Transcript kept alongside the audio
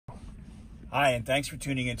Hi, and thanks for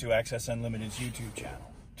tuning into Access Unlimited's YouTube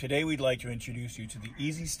channel. Today we'd like to introduce you to the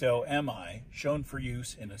Easy-Stow MI, shown for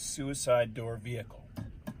use in a suicide door vehicle.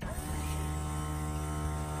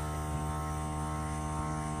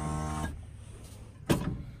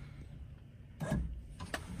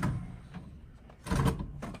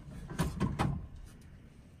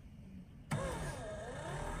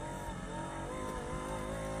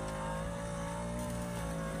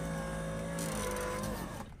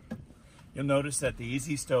 You'll notice that the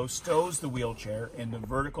Easy-Stow stows the wheelchair in the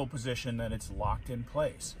vertical position that it's locked in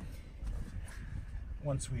place.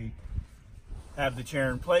 Once we have the chair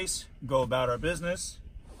in place, go about our business.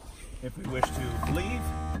 If we wish to leave,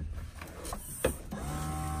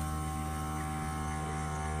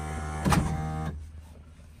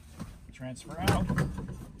 transfer out.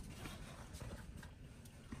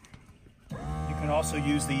 You can also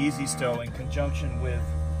use the Easy-Stow in conjunction with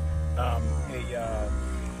a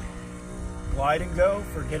glide and go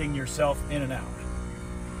for getting yourself in and out.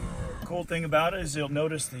 Cool thing about it is you'll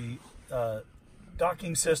notice the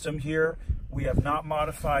docking system here. We have not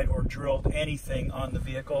modified or drilled anything on the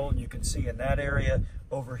vehicle. You can see in that area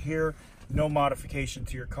over here, no modification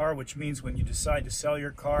to your car, which means when you decide to sell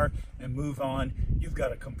your car and move on, you've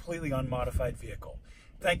got a completely unmodified vehicle.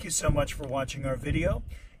 Thank you so much for watching our video.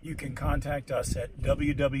 You can contact us at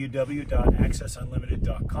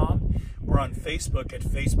www.accessunlimited.com. We're on Facebook at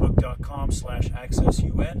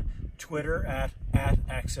facebook.com/accessun, Twitter at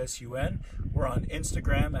accessun. We're on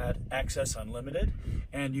Instagram at accessunlimited,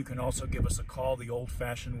 and you can also give us a call the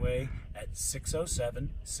old-fashioned way at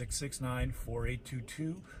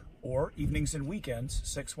 607-669-4822, or evenings and weekends,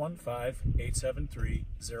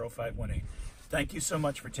 615-873-0518. Thank you so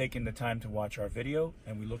much for taking the time to watch our video,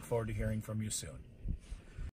 and we look forward to hearing from you soon.